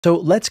So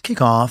let's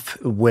kick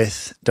off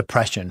with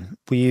depression.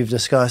 We've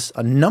discussed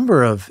a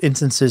number of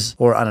instances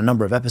or on a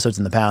number of episodes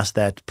in the past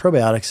that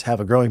probiotics have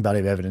a growing body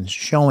of evidence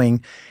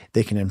showing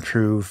they can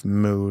improve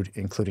mood,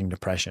 including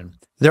depression.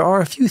 There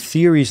are a few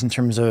theories in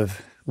terms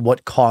of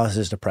what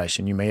causes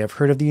depression. You may have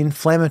heard of the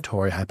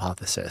inflammatory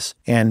hypothesis.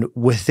 And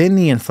within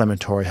the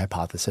inflammatory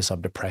hypothesis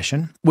of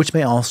depression, which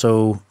may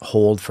also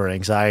hold for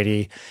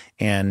anxiety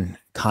and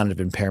cognitive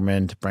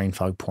impairment, brain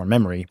fog, poor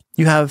memory,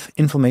 you have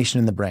inflammation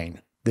in the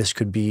brain. This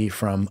could be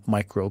from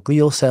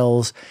microglial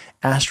cells,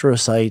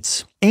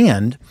 astrocytes,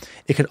 and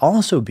it could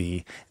also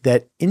be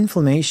that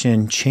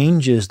inflammation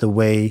changes the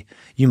way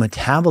you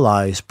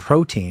metabolize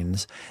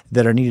proteins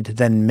that are needed to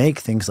then make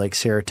things like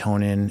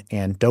serotonin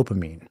and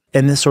dopamine.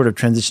 And this sort of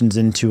transitions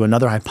into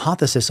another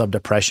hypothesis of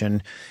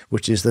depression,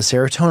 which is the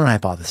serotonin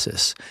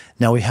hypothesis.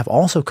 Now, we have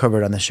also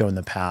covered on the show in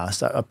the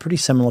past a pretty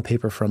seminal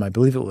paper from, I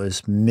believe it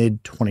was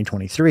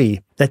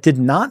mid-2023, that did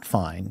not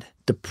find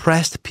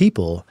depressed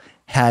people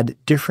had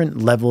different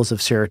levels of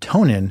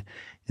serotonin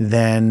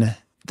than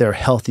their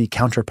healthy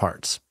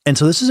counterparts. And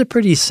so this is a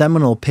pretty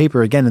seminal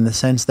paper, again, in the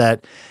sense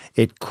that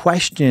it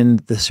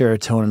questioned the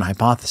serotonin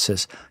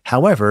hypothesis.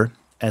 However,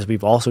 as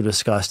we've also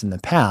discussed in the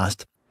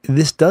past,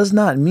 this does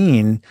not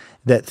mean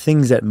that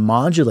things that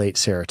modulate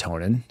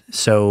serotonin,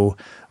 so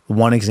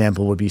one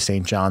example would be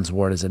St. John's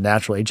wort as a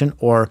natural agent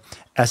or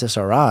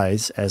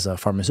SSRIs as a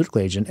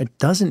pharmaceutical agent, it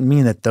doesn't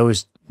mean that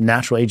those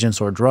natural agents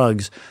or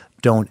drugs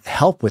don't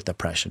help with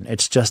depression.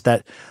 It's just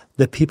that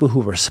the people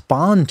who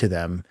respond to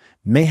them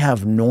may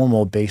have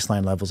normal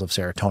baseline levels of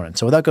serotonin.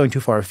 So without going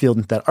too far afield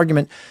into that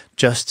argument,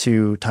 just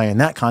to tie in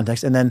that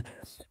context, and then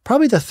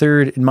probably the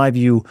third, in my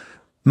view,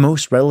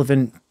 most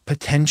relevant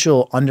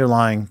potential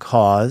underlying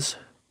cause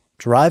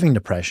driving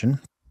depression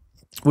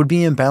would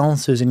be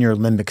imbalances in your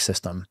limbic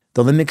system.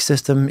 The limbic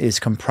system is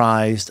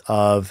comprised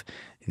of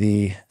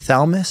the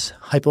thalamus,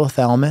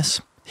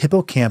 hypothalamus,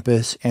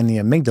 hippocampus, and the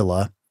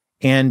amygdala,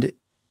 and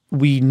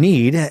we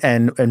need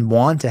and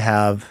want to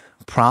have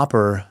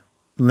proper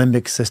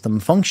limbic system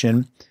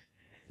function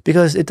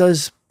because it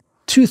does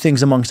two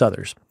things amongst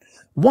others.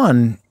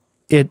 One,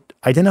 it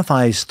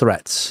identifies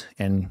threats.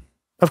 And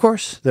of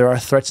course, there are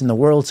threats in the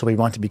world, so we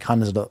want to be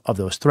cognizant of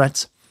those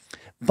threats.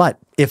 But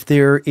if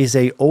there is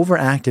a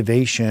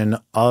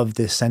overactivation of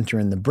this center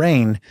in the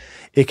brain,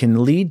 it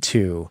can lead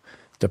to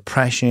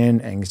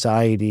depression,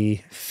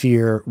 anxiety,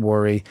 fear,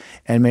 worry,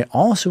 and may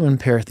also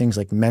impair things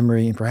like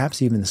memory and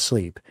perhaps even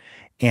sleep.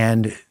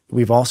 And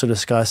we've also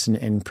discussed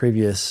in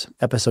previous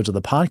episodes of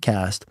the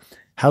podcast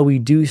how we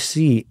do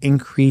see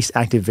increased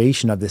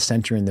activation of this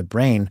center in the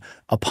brain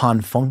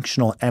upon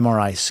functional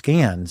MRI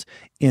scans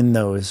in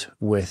those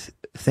with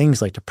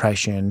things like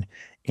depression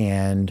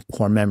and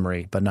poor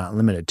memory, but not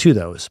limited to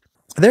those.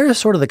 There is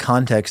sort of the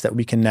context that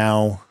we can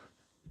now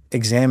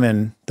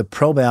examine the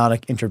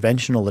probiotic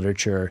interventional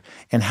literature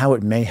and how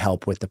it may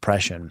help with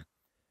depression.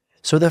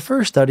 So the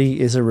first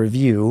study is a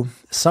review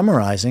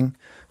summarizing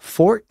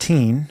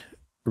 14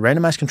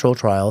 randomized control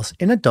trials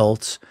in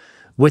adults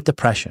with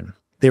depression.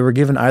 They were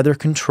given either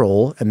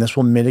control, and this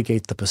will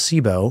mitigate the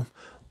placebo,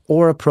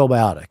 or a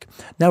probiotic.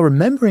 Now,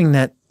 remembering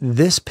that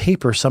this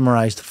paper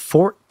summarized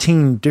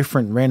 14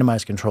 different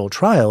randomized controlled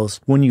trials,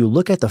 when you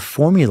look at the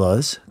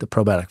formulas, the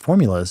probiotic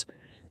formulas,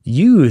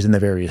 used in the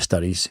various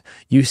studies,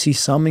 you see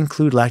some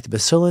include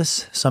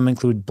lactobacillus, some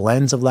include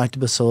blends of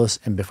lactobacillus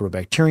and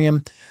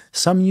bifidobacterium,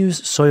 some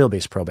use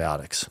soil-based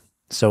probiotics.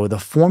 So the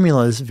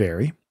formulas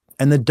vary,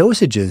 and the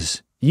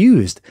dosages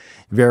used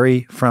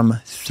vary from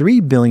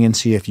 3 billion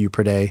CFU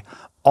per day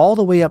all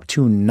the way up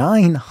to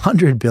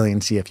 900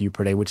 billion CFU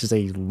per day, which is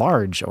a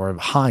large or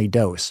high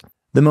dose.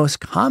 The most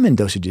common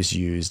dosages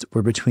used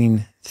were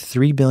between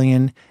 3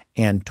 billion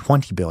and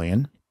 20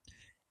 billion,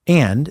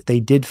 and they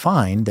did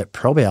find that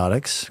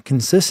probiotics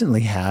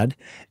consistently had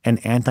an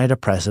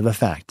antidepressive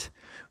effect,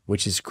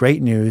 which is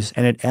great news,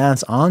 and it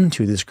adds on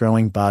to this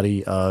growing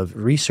body of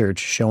research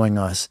showing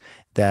us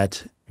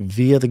that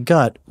via the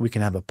gut, we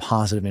can have a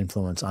positive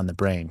influence on the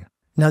brain.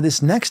 Now,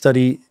 this next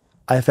study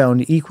I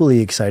found equally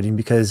exciting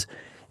because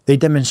they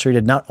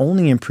demonstrated not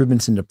only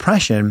improvements in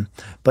depression,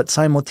 but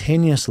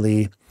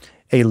simultaneously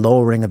a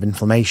lowering of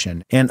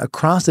inflammation. And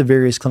across the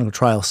various clinical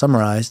trials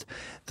summarized,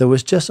 there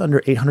was just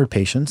under 800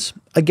 patients,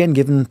 again,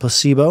 given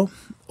placebo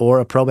or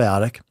a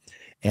probiotic.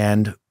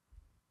 And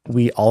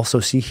we also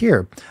see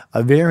here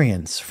a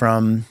variance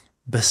from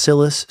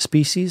Bacillus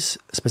species,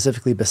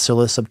 specifically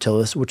Bacillus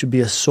subtilis, which would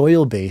be a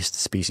soil-based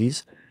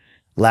species,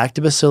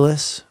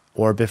 lactobacillus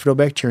or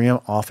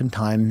bifidobacterium,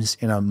 oftentimes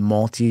in a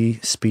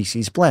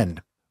multi-species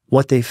blend.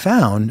 What they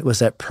found was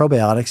that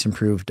probiotics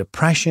improved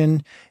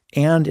depression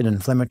and an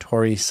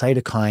inflammatory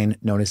cytokine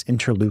known as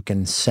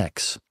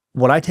interleukin-6.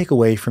 What I take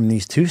away from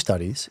these two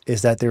studies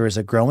is that there is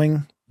a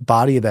growing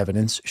body of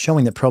evidence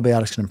showing that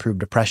probiotics can improve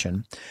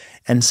depression.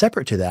 And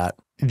separate to that,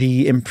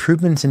 the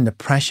improvements in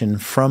depression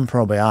from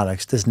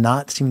probiotics does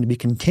not seem to be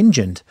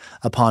contingent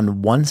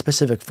upon one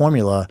specific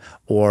formula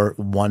or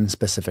one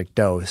specific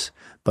dose,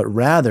 but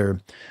rather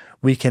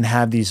we can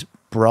have these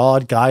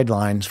broad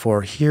guidelines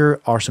for here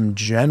are some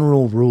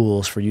general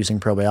rules for using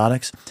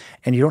probiotics.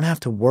 And you don't have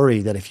to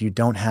worry that if you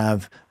don't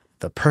have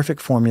the perfect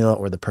formula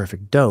or the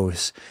perfect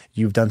dose,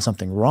 you've done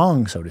something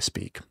wrong, so to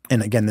speak.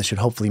 And again, this should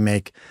hopefully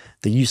make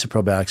the use of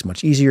probiotics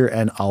much easier.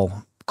 And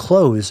I'll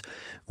close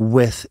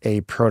with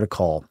a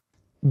protocol.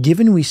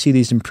 Given we see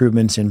these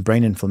improvements in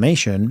brain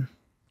inflammation,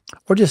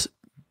 or just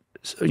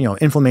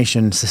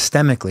inflammation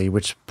systemically,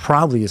 which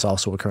probably is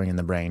also occurring in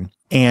the brain,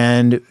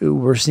 and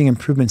we're seeing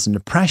improvements in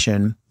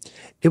depression,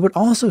 it would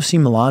also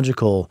seem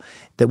logical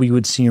that we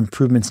would see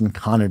improvements in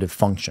cognitive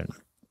function.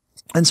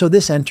 And so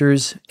this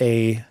enters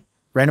a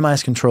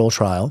randomized control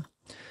trial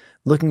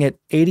looking at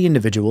 80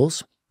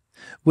 individuals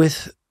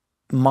with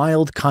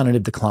mild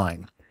cognitive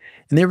decline.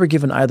 And they were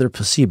given either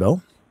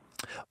placebo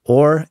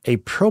or a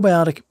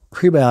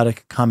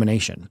probiotic-prebiotic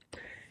combination.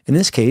 In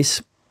this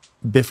case,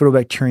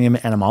 Bifidobacterium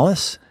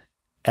animalis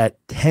at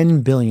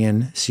 10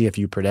 billion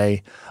CFU per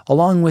day,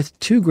 along with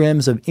 2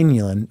 grams of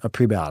inulin, a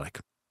prebiotic.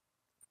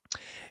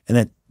 And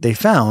that they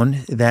found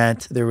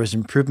that there was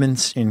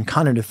improvements in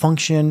cognitive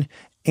function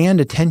and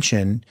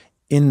attention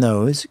in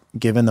those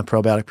given the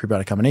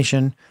probiotic-prebiotic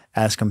combination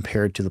as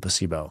compared to the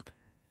placebo.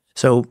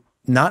 So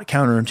not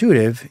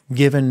counterintuitive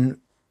given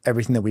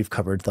everything that we've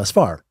covered thus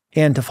far.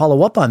 And to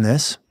follow up on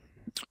this,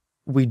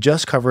 we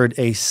just covered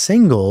a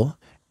single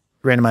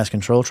randomized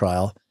control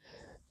trial,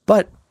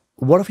 but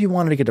what if we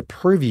wanted to get a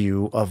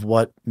purview of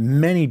what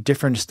many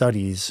different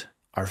studies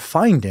are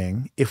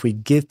finding if we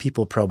give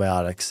people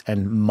probiotics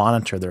and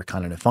monitor their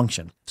cognitive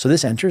function? So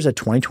this enters a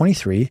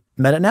 2023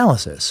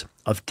 meta-analysis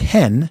of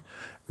 10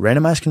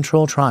 randomized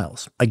control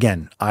trials.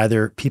 Again,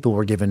 either people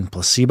were given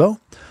placebo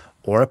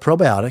or a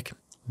probiotic.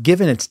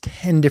 Given its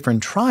 10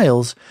 different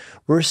trials,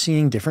 we're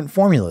seeing different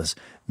formulas.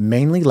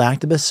 Mainly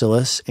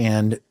lactobacillus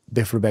and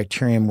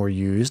bifidobacterium were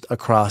used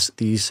across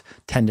these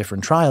 10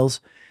 different trials,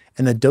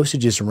 and the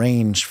dosages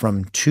ranged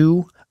from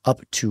 2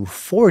 up to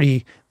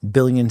 40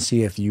 billion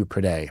CFU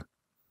per day.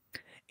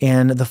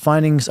 And the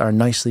findings are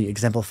nicely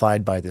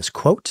exemplified by this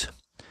quote: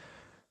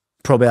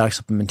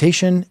 probiotic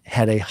supplementation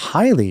had a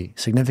highly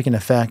significant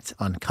effect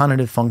on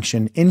cognitive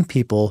function in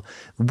people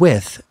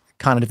with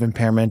cognitive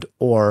impairment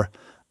or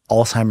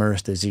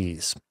Alzheimer's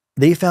disease.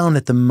 They found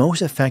that the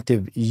most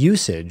effective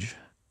usage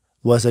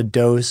was a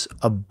dose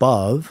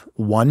above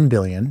 1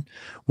 billion,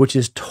 which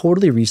is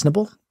totally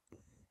reasonable,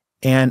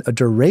 and a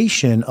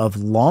duration of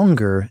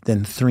longer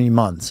than 3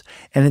 months.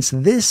 And it's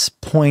this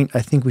point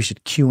I think we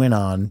should cue in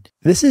on.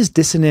 This is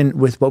dissonant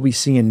with what we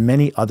see in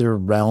many other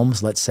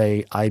realms, let's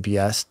say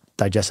IBS,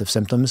 digestive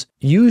symptoms.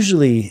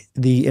 Usually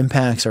the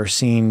impacts are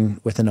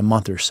seen within a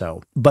month or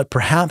so, but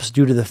perhaps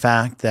due to the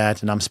fact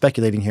that, and I'm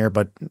speculating here,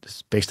 but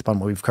it's based upon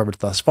what we've covered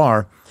thus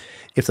far,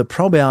 if the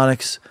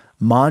probiotics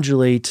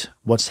modulate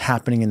what's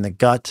happening in the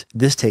gut,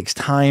 this takes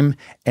time.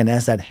 And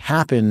as that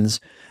happens,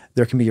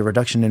 there can be a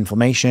reduction in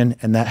inflammation,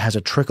 and that has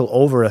a trickle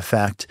over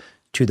effect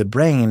to the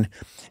brain.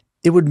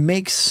 It would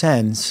make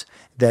sense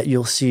that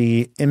you'll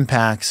see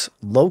impacts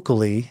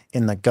locally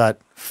in the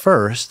gut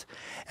first,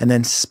 and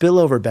then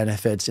spillover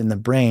benefits in the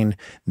brain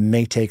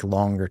may take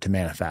longer to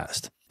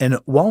manifest. And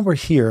while we're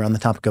here on the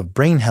topic of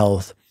brain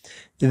health,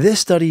 this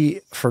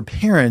study for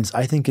parents,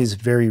 I think, is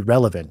very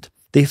relevant.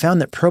 They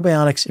found that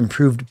probiotics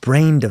improved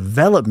brain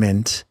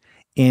development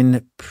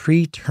in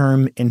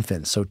preterm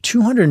infants. So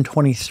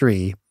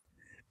 223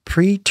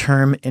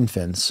 preterm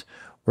infants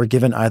were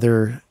given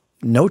either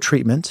no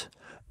treatment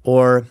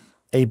or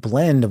a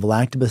blend of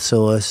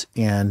lactobacillus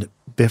and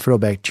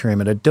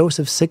bifidobacterium at a dose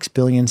of 6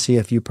 billion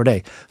CFU per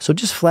day. So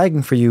just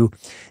flagging for you,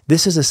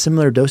 this is a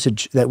similar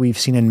dosage that we've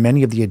seen in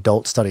many of the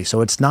adult studies.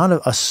 So it's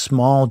not a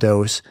small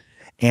dose.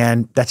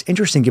 And that's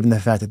interesting given the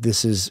fact that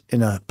this is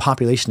in a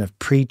population of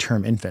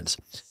preterm infants.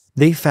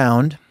 They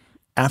found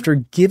after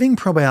giving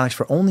probiotics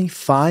for only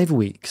 5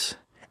 weeks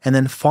and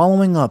then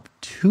following up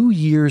 2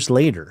 years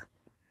later,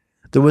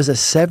 there was a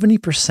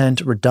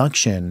 70%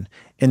 reduction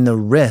in the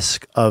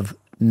risk of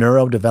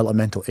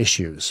neurodevelopmental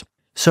issues.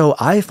 So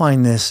I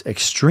find this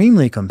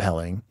extremely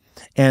compelling,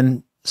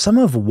 and some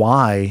of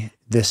why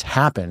this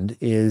happened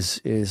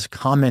is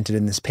commented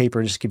in this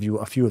paper. Just to give you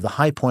a few of the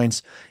high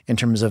points in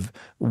terms of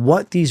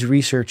what these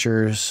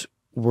researchers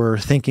were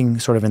thinking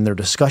sort of in their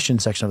discussion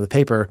section of the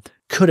paper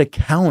could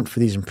account for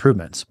these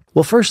improvements.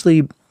 Well,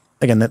 firstly,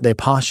 again, that they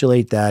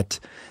postulate that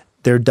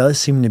there does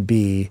seem to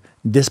be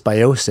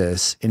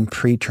dysbiosis in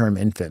preterm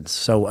infants.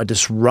 So a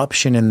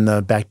disruption in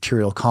the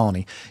bacterial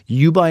colony.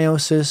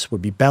 Eubiosis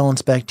would be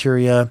balanced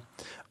bacteria.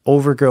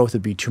 Overgrowth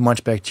would be too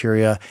much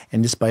bacteria,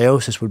 and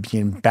dysbiosis would be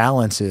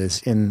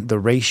imbalances in the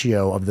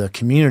ratio of the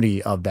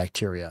community of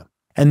bacteria.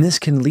 And this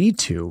can lead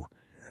to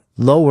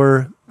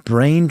lower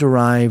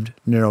brain-derived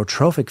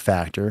neurotrophic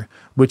factor,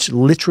 which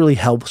literally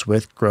helps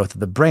with growth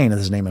of the brain,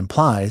 as the name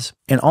implies.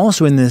 And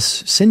also in this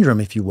syndrome,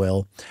 if you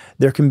will,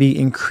 there can be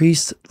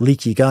increased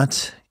leaky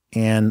gut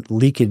and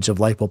leakage of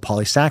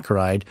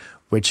lipopolysaccharide,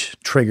 which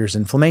triggers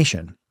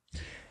inflammation.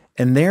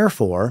 And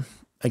therefore,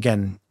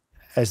 again,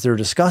 as they're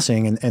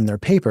discussing in their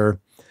paper,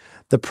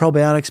 the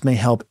probiotics may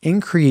help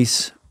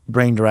increase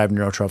brain-derived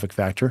neurotrophic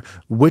factor,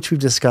 which we've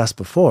discussed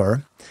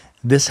before.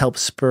 This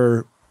helps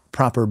spur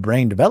proper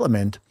brain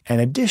development.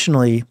 And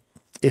additionally,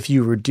 if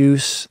you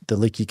reduce the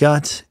leaky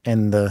gut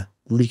and the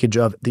leakage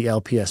of the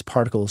LPS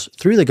particles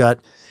through the gut,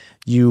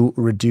 you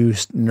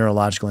reduce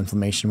neurological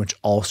inflammation, which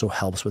also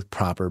helps with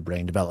proper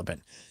brain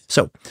development.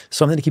 So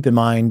something to keep in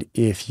mind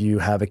if you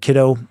have a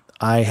kiddo.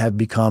 I have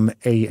become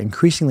an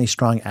increasingly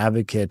strong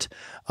advocate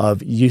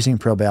of using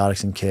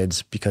probiotics in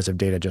kids because of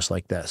data just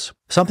like this.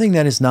 Something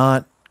that is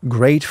not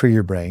great for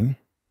your brain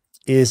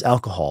is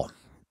alcohol.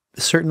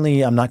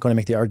 Certainly, I'm not going to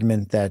make the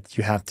argument that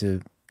you have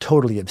to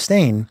totally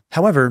abstain.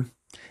 However,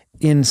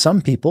 in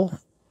some people,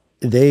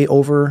 they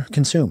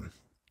overconsume.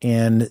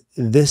 And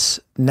this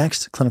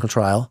next clinical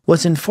trial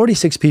was in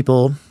 46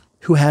 people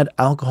who had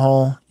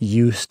alcohol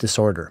use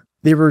disorder.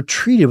 They were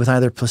treated with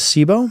either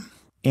placebo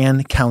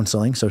and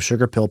counseling, so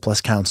sugar pill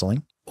plus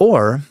counseling,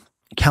 or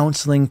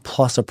counseling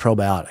plus a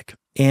probiotic.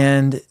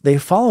 And they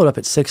followed up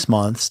at 6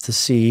 months to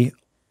see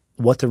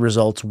what the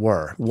results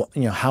were.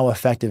 How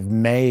effective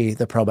may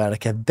the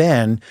probiotic have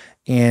been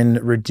in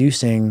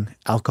reducing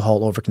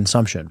alcohol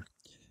overconsumption.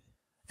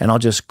 And I'll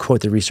just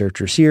quote the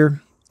researchers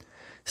here.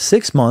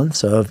 6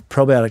 months of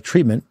probiotic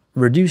treatment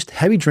reduced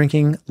heavy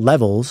drinking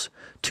levels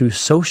to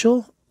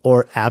social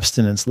or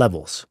abstinence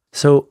levels.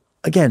 So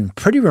again,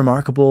 pretty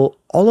remarkable.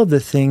 All of the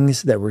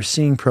things that we're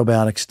seeing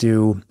probiotics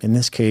do, in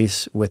this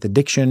case with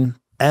addiction,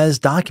 as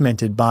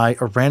documented by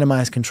a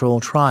randomized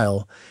controlled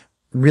trial.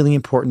 Really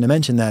important to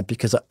mention that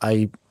because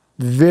I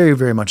very,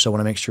 very much so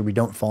want to make sure we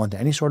don't fall into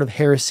any sort of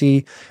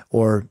heresy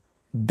or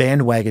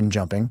bandwagon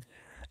jumping.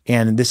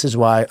 And this is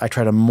why I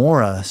try to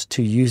moor us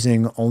to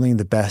using only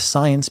the best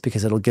science,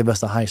 because it'll give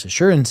us the highest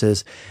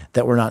assurances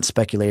that we're not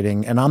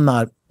speculating. And I'm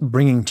not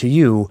bringing to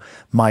you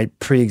my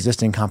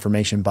pre-existing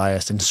confirmation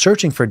bias and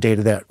searching for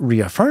data that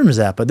reaffirms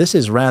that. But this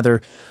is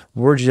rather,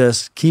 we're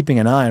just keeping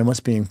an eye on what's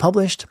being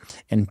published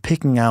and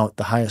picking out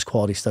the highest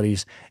quality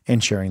studies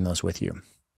and sharing those with you.